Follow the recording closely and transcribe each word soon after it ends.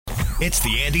It's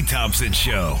the Andy Thompson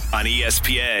Show on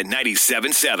ESPN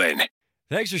 97.7.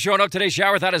 Thanks for showing up. Today's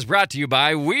Shower Thought is brought to you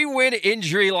by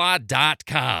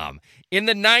WeWinInjuryLaw.com. In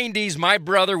the 90s, my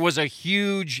brother was a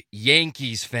huge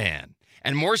Yankees fan,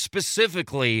 and more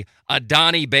specifically, a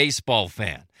Donnie baseball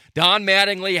fan. Don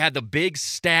Mattingly had the big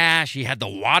stash. He had the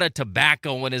wad of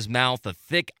tobacco in his mouth, the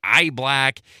thick eye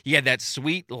black. He had that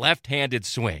sweet left-handed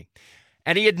swing.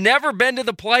 And he had never been to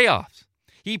the playoffs.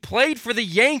 He played for the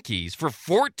Yankees for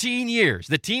 14 years,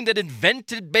 the team that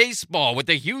invented baseball with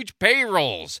the huge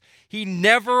payrolls. He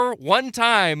never one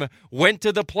time went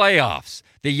to the playoffs.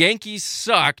 The Yankees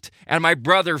sucked, and my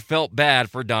brother felt bad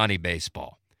for Donnie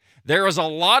baseball. There is a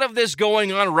lot of this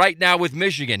going on right now with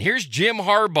Michigan. Here's Jim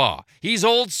Harbaugh. He's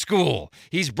old school.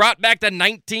 He's brought back the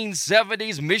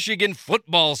 1970s Michigan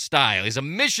football style. He's a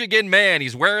Michigan man.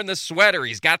 He's wearing the sweater.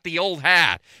 He's got the old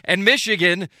hat. And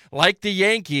Michigan, like the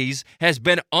Yankees, has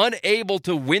been unable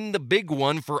to win the big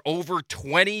one for over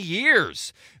 20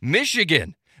 years.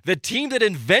 Michigan, the team that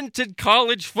invented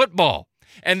college football.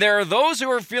 And there are those who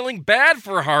are feeling bad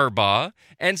for Harbaugh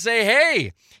and say,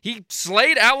 hey, he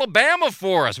slayed Alabama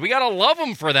for us. We got to love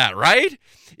him for that, right?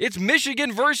 It's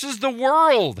Michigan versus the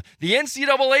world. The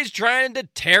NCAA's trying to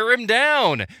tear him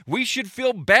down. We should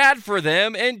feel bad for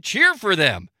them and cheer for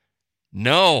them.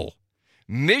 No.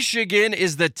 Michigan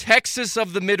is the Texas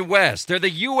of the Midwest. They're the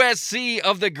USC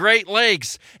of the Great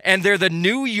Lakes, and they're the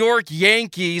New York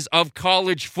Yankees of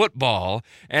college football.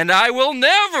 And I will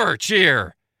never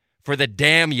cheer for the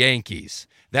damn Yankees.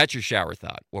 That's your shower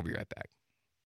thought. We'll be right back.